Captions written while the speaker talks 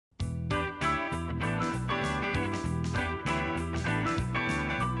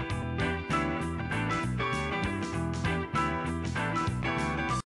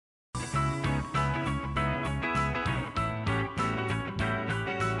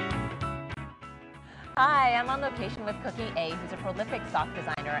Hi, I'm on location with Cookie A, who's a prolific sock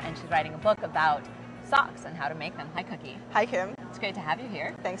designer, and she's writing a book about socks and how to make them. Hi, Cookie. Hi, Kim. It's great to have you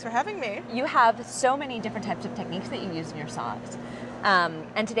here. Thanks for having me. You have so many different types of techniques that you use in your socks.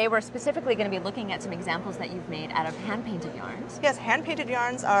 And today we're specifically going to be looking at some examples that you've made out of hand-painted yarns. Yes, hand-painted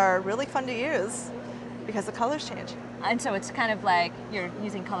yarns are really fun to use because the colors change. And so it's kind of like you're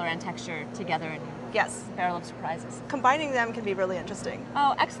using color and texture together and yes, barrel of surprises. Combining them can be really interesting.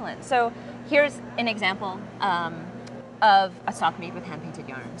 Oh, excellent. So here's an example of a sock made with hand-painted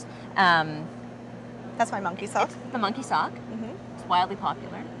yarns. That's my monkey sock. It's the monkey sock. It's wildly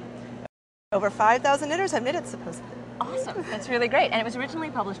popular. Over 5,000 knitters have knitted, supposedly. Awesome. That's really great. And it was originally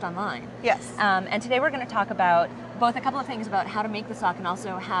published online. Yes. And today we're going to talk about both a couple of things about how to make the sock and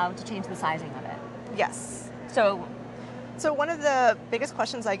also how to change the sizing of it. Yes. So one of the biggest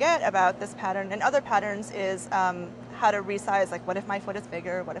questions I get about this pattern and other patterns is how to resize, like what if my foot is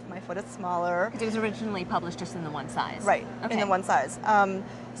bigger, what if my foot is smaller? Because it was originally published just in the one size. Right, okay. In the one size.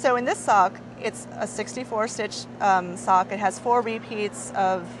 So in this sock, it's a 64 stitch sock. It has 4 repeats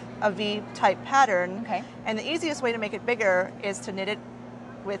of a V-type pattern. Okay. And the easiest way to make it bigger is to knit it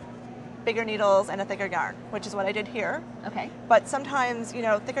with bigger needles and a thicker yarn, which is what I did here. Okay. But sometimes, you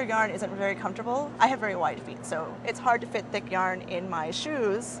know, thicker yarn isn't very comfortable. I have very wide feet, so it's hard to fit thick yarn in my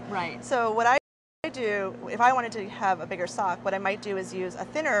shoes. Right. So what I do, if I wanted to have a bigger sock, what I might do is use a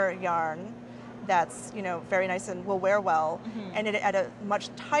thinner yarn that's, you know, very nice and will wear well, and knit it at a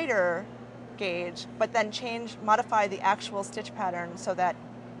much tighter gauge, but then modify the actual stitch pattern so that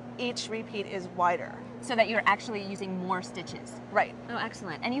each repeat is wider. So that you're actually using more stitches. Right. Oh,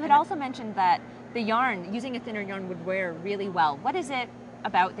 excellent. And you had also mentioned that the yarn, using a thinner yarn would wear really well. What is it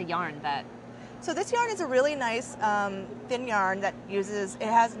about the yarn that... So this yarn is a really nice thin yarn that it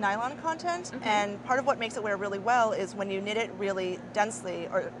has nylon content, and part of what makes it wear really well is when you knit it really densely,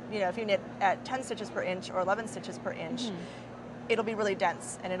 or you know, if you knit at 10 stitches per inch or 11 stitches per inch, it'll be really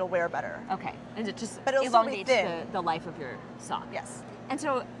dense and it'll wear better. Okay. And it just but elongates the life of your sock. Yes. And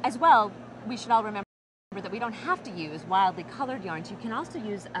so, as well, we should all remember that we don't have to use wildly colored yarns. You can also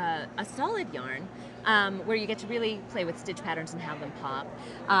use a solid yarn where you get to really play with stitch patterns and have them pop.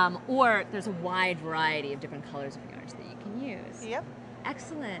 Or there's a wide variety of different colors of yarns that you can use. Yep.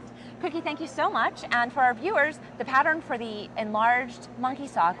 Excellent. Cookie, thank you so much. And for our viewers, the pattern for the enlarged monkey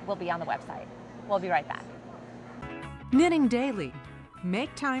sock will be on the website. We'll be right back. Knitting Daily.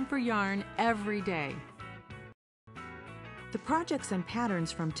 Make time for yarn every day. The projects and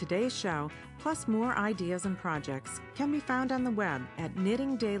patterns from today's show, plus more ideas and projects, can be found on the web at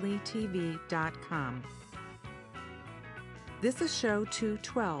knittingdailytv.com. This is show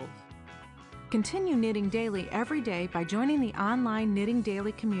 212. Continue knitting daily every day by joining the online Knitting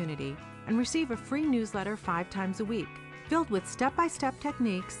Daily community and receive a free newsletter 5 times a week, filled with step-by-step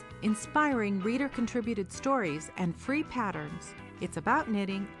techniques, inspiring reader-contributed stories, and free patterns. It's about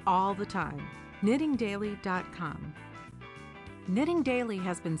knitting all the time. knittingdaily.com. Knitting Daily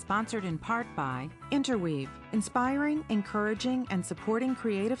has been sponsored in part by Interweave, inspiring, encouraging, and supporting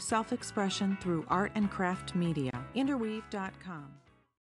creative self-expression through art and craft media. Interweave.com.